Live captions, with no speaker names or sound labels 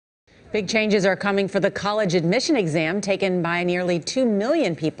Big changes are coming for the college admission exam taken by nearly 2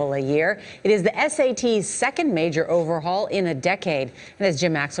 million people a year. It is the SAT's second major overhaul in a decade. And as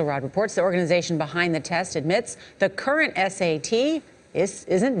Jim Axelrod reports, the organization behind the test admits the current SAT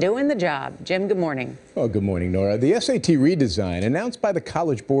isn't doing the job. Jim, good morning. Well, good morning, Nora. The SAT redesign, announced by the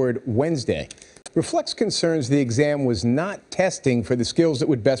College Board Wednesday, reflects concerns the exam was not testing for the skills that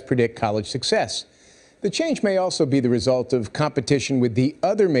would best predict college success. The change may also be the result of competition with the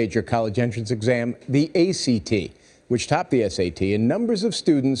other major college entrance exam, the ACT, which topped the SAT in numbers of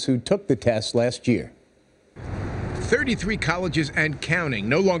students who took the test last year. 33 colleges and counting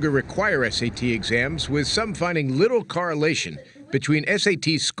no longer require SAT exams, with some finding little correlation between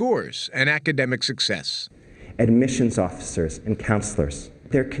SAT scores and academic success. Admissions officers and counselors,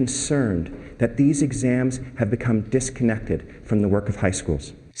 they're concerned that these exams have become disconnected from the work of high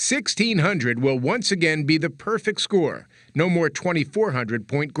schools. 1,600 will once again be the perfect score. No more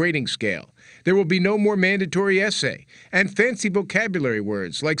 2,400-point grading scale. There will be no more mandatory essay, and fancy vocabulary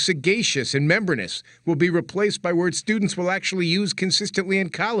words like sagacious and membranous will be replaced by words students will actually use consistently in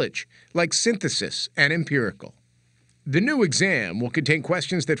college, like synthesis and empirical. The new exam will contain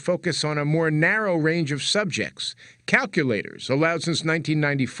questions that focus on a more narrow range of subjects. Calculators, allowed since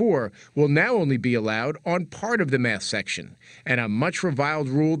 1994, will now only be allowed on part of the math section. And a much reviled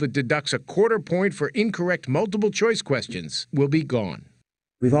rule that deducts a quarter point for incorrect multiple-choice questions will be gone.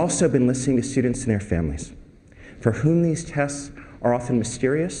 We've also been listening to students and their families, for whom these tests are often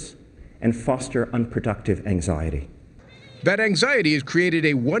mysterious and foster unproductive anxiety. That anxiety has created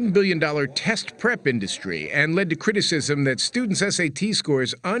a $1 billion test prep industry and led to criticism that students' SAT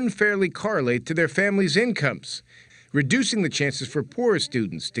scores unfairly correlate to their families' incomes, reducing the chances for poorer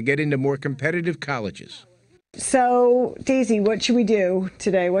students to get into more competitive colleges. So, Daisy, what should we do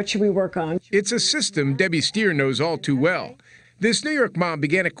today? What should we work on? It's a system Debbie Stier knows all too well. This New York mom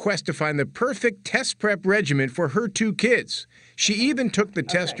began a quest to find the perfect test prep regimen for her 2 kids. She even took the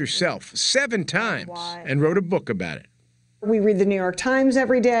test herself 7 times and wrote a book about it. We read the New York Times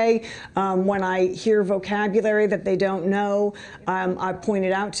every day. When I hear vocabulary that they don't know, I point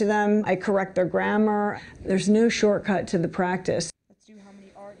it out to them. I correct their grammar. There's no shortcut to the practice.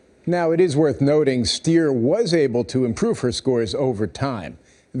 Now, it is worth noting Stier was able to improve her scores over time.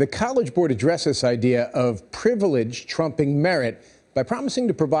 The College Board addressed this idea of privilege trumping merit by promising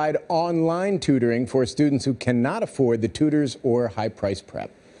to provide online tutoring for students who cannot afford the tutors or high-price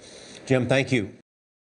prep. Jim, thank you.